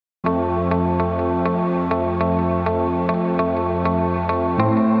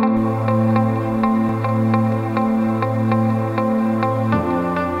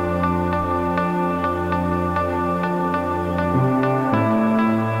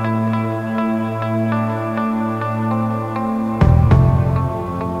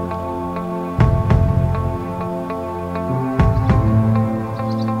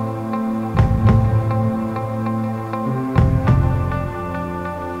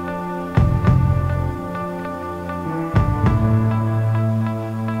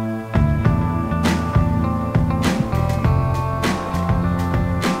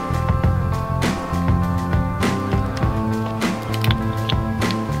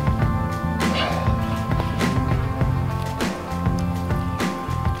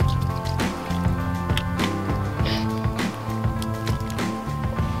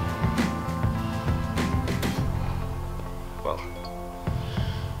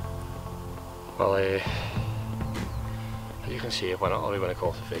Well, as you can see, already when I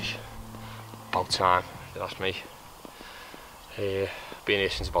caught the fish, about time, if you ask me. Been here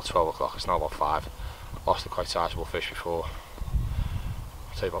since about 12 o'clock, it's now about 5. Lost a quite sizable fish before.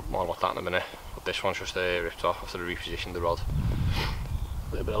 I'll tell you more about that in a minute, but this one's just ripped off after I repositioned the rod. A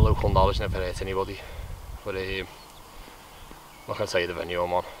little bit of local knowledge never hurt anybody, but I'm not going to tell you the venue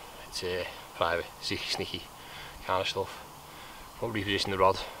I'm on. It's private, sneaky kind of stuff. But repositioned the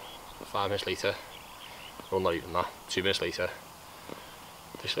rod, 5 minutes later, well not even that, 2 minutes later,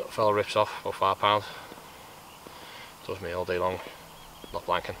 this little fella rips off about £5. Does me all day long, not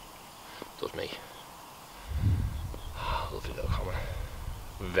blanking, does me. Lovely little comment.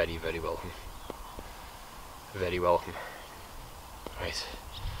 Very, very welcome. Very welcome. Right,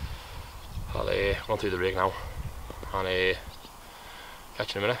 I'll run through the rig now and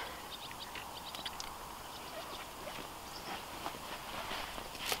catch you in a minute.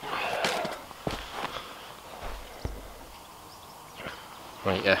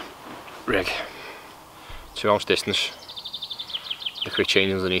 Right, yeah, rig, 2 ounce distance, the quick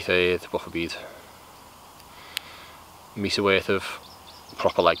change underneath the buffer bead, metre worth of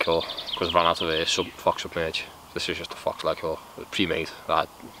proper leg core, because I've run out of fox submerge. This is just a fox leg core, pre-made. I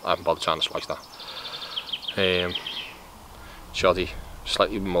haven't bothered trying to slice that. Shoddy,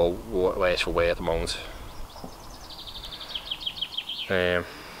 slightly more worse for wear at the moment. Here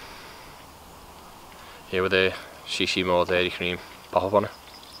with the CC more dairy cream pop up on it.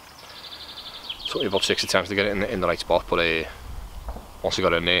 Took me about 6 attempts to get it in the right spot, but once I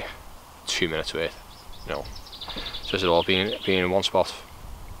got in there, 2 minutes worth. You know, so it's all being in one spot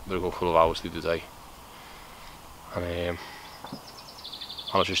for a good couple of hours through the day. And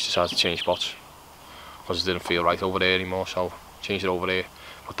I just decided to change spots because it didn't feel right over there anymore, so changed it over there,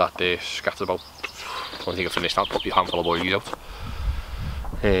 put that there, scattered about, I don't think I finished that, put a handful of oilies out.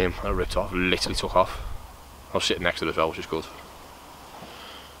 And it ripped off, literally took off. I was sitting next to it as well, which is good.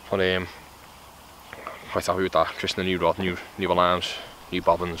 But quite happy with that. Christening a new rod, new alarms, new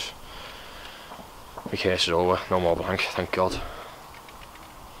bobbins. My case is over, no more blank, thank God.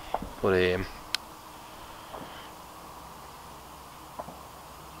 But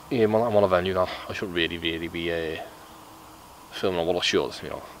yeah, I'm on a venue now. I should really be filming on what I should. You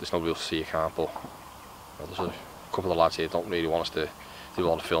know, there's nobody else to see, you can't. But you know, there's a couple of lads here that don't really want us to do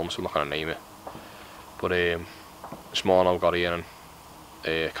all the films, so I'm not going to name it. But this morning I got here and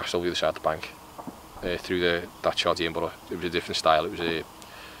cashed over the other side of the bank through that shoddy in, but it was a different style. It was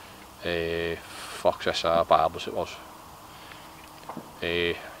a Fox SR Barbers, it was.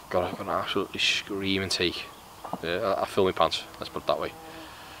 Got an absolutely screaming take. I filled my pants, let's put it that way.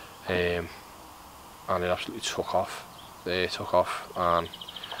 And it absolutely took off. And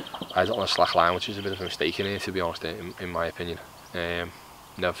I had it on a slack line, which is a bit of a mistake in here, to be honest, in my opinion.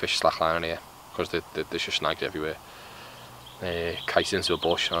 Never fished slack line in here because there's just snags everywhere. Kited into a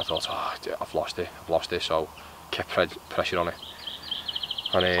bush and I thought, oh, I've lost it, so kept pressure on it.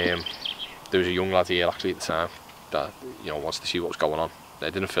 And there was a young lad here actually at the time that, you know, wants to see what was going on.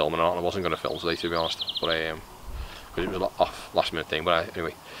 I didn't film it or not, I wasn't going to film today, to be honest, but because it was an off last minute thing, but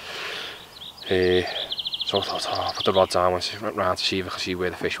anyway. So I thought, oh, I put the rod down, went round to see if I could see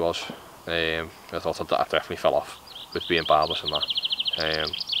where the fish was. I thought that definitely fell off with being barbless and that.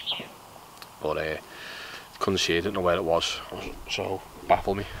 But couldn't see it, didn't know where it was, so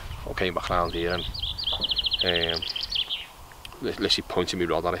baffled me. I came back round here and literally pointed my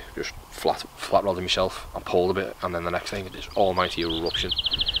rod at it, just flat rodding myself. I pulled a bit, and then the next thing, this almighty eruption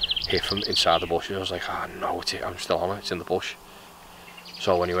hit from inside the bush. I was like, ah, no, I'm still on it, it's in the bush.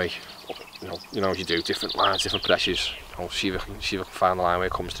 So anyway, you know as you do, different lines, different pressures. You know, see if I can find the line where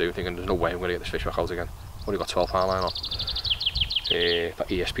it comes through. Thinking there's no way I'm going to get this fish back out again. Only got 12 pound line on. That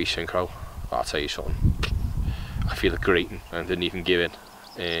ESP synchro, I'll tell you something. I feel it grating and didn't even give in.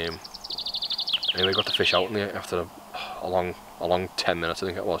 Anyway, got the fish out in there after a long 10 minutes, I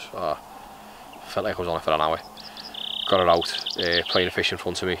think it was. Felt like I was on it for an hour. Got it out, playing a fish in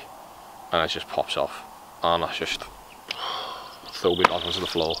front of me, and it just pops off. And I just threw me back onto the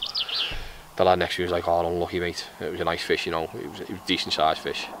floor. The lad next to me was like, oh, unlucky mate. It was a nice fish, you know, it was a decent sized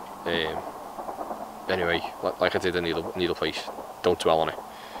fish. Anyway, like I did in needle place, don't dwell on it.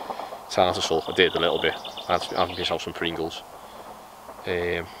 Time to sulk, I did a little bit. I had myself some Pringles.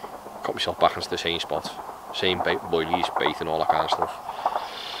 Got myself back into the same spot, same boilies, bait and all that kind of stuff.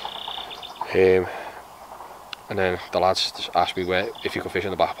 And then the lads just asked me if you could fish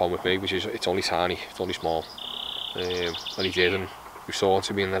in the back pond with me, which is, it's only tiny, it's only small. And he did, and we saw him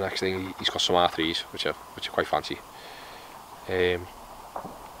to me in the next thing. He's got some R3s, which I quite fancy. He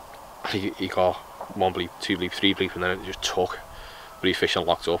got 1 bleep, 2 bleep, 3 bleep, and then it just took. but he's fishing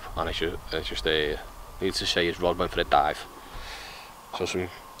locked up, and it's just needs to say his rod went for a dive. So some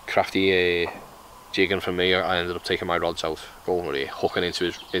crafty jigging from me, I ended up taking my rods out, going with it, hooking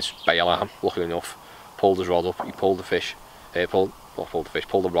into his bail arm, luckily enough, pulled his rod up, he pulled the fish, pulled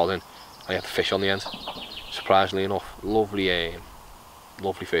the rod in, and he had the fish on the end. Surprisingly enough, lovely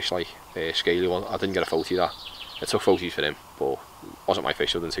fish, like scaly one. I didn't get a photo of that. I took photos for him, but it wasn't my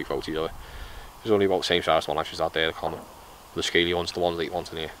fish, so I didn't take photos of it. It was only about the same size as the one I was out there, the common. The scaly ones, the ones that you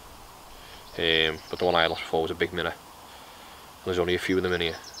want in here. But the one I had lost before was a big minnow. There's only a few of them in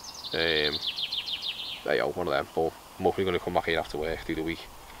here. There you go, one of them. But I'm hopefully going to come back here after work through the week.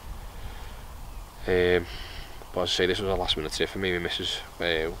 But as I say, this was a last minute tip for me. My missus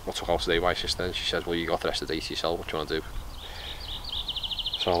what took out today by sister, and she says, well, you got the rest of the day to yourself, what do you want to do?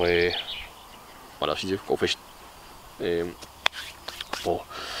 So what else you do? Go fish. But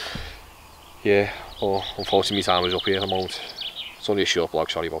yeah, well, unfortunately my time is up here at the moment. It's only a short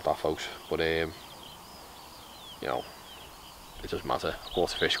vlog, sorry about that folks, but you know, it doesn't matter.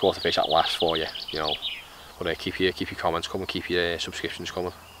 Caught a fish at last for you, you know. But keep your comments coming, keep your subscriptions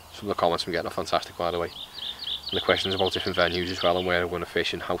coming. Some of the comments I'm getting are fantastic, by the way. And the questions about different venues as well, and where I'm going to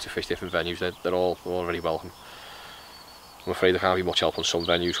fish and how to fish different venues, they're all really welcome. I'm afraid there can't be much help on some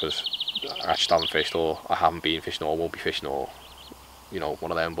venues because I just haven't fished, or I haven't been fishing, or won't be fishing, or you know,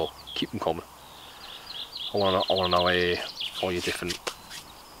 one of them. But keep them coming. I want to know all your different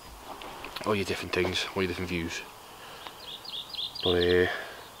things, all your different views. But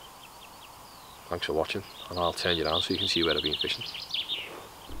thanks for watching, and I'll turn you around so you can see where I've been fishing.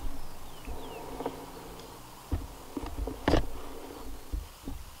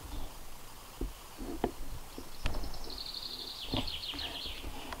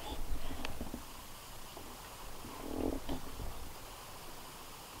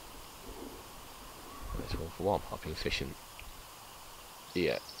 For one, I've been fishing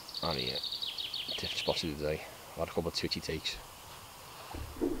here and here, different spots of the day. I've had a couple of twitchy takes,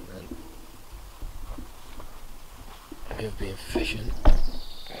 and I've been fishing,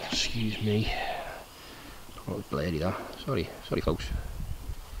 excuse me, oh, it's blurry that, sorry folks.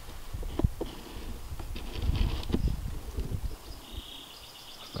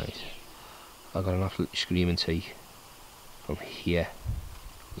 Right, I got an absolutely screaming take from here.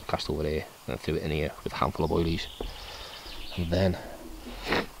 Cast over there and threw it in here with a handful of boilies, and then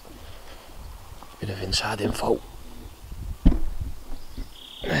a bit of inside info.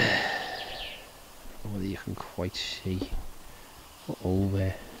 Whether you can quite see, but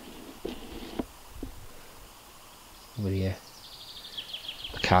over here,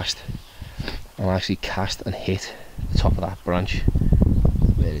 I cast, and I actually cast and hit the top of that branch.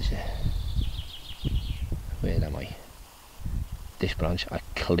 Where is it? Where am I? This branch. I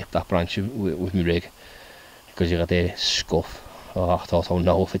clipped that branch with my rig because you got the scuff. Oh, I thought, oh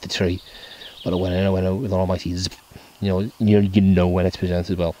no, I'll hit the tree, but I went in with all my teeth. You know when it's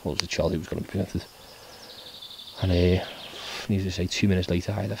presented. Well, it was the child who was going to be presented, and needless to say, 2 minutes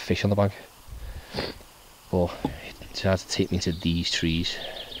later I had a fish on the bank. But it tried to take me into these trees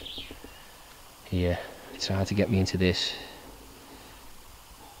here. It tried to get me into this,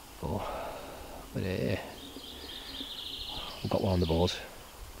 but I've got one on the board,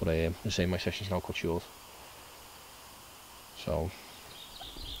 but I say my session's now cut short. So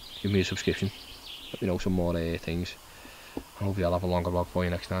give me a subscription, let me know some more things, and hopefully I'll have a longer vlog for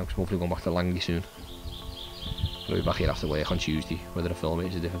you next time, because I'm hopefully going back to Langley soon. I'll be back here after work on Tuesday. Whether I film it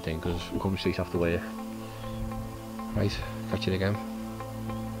is a different thing, because I'm coming straight after work. Right, catch you again.